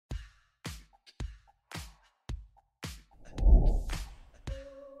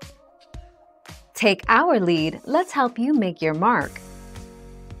Take our lead, let's help you make your mark.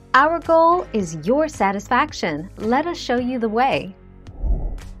 Our goal is your satisfaction. Let us show you the way.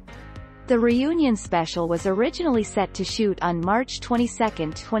 The reunion special was originally set to shoot on March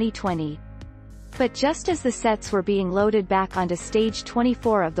 22, 2020. But just as the sets were being loaded back onto Stage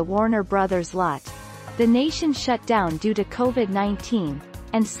 24 of the Warner Brothers lot, the nation shut down due to COVID-19,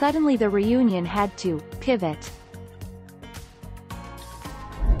 and suddenly the reunion had to pivot.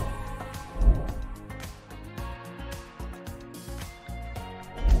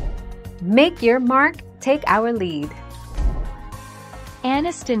 Make your mark, take our lead.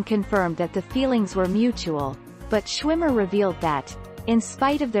 Aniston confirmed that the feelings were mutual, but Schwimmer revealed that, in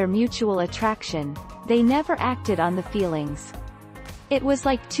spite of their mutual attraction, they never acted on the feelings. It was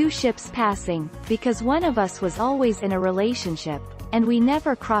like two ships passing, because one of us was always in a relationship, and we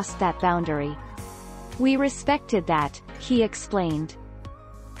never crossed that boundary. We respected that, he explained.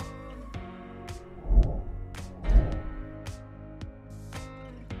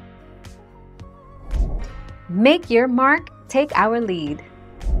 Make your mark, take our lead.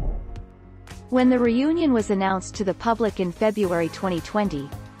 When the reunion was announced to the public in February 2020,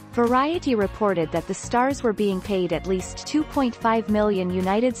 Variety reported that the stars were being paid at least $2.5 million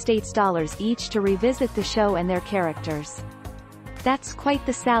each to revisit the show and their characters. That's quite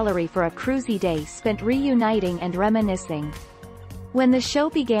the salary for a cruisy day spent reuniting and reminiscing. When the show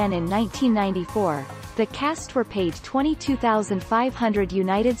began in 1994, the cast were paid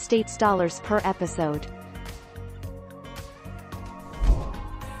 $22,500 per episode.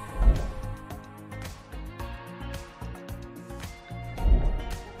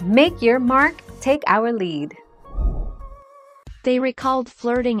 Make your mark, take our lead. They recalled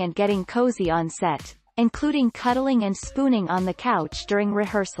flirting and getting cozy on set, including cuddling and spooning on the couch during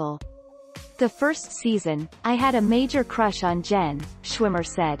rehearsal. The first season, I had a major crush on Jen, Schwimmer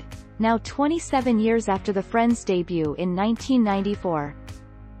said, now 27 years after the Friends debut in 1994.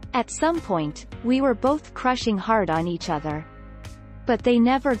 At some point, we were both crushing hard on each other. But they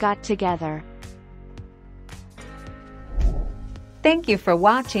never got together. Thank you for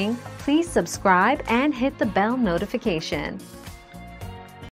watching. Please subscribe and hit the bell notification.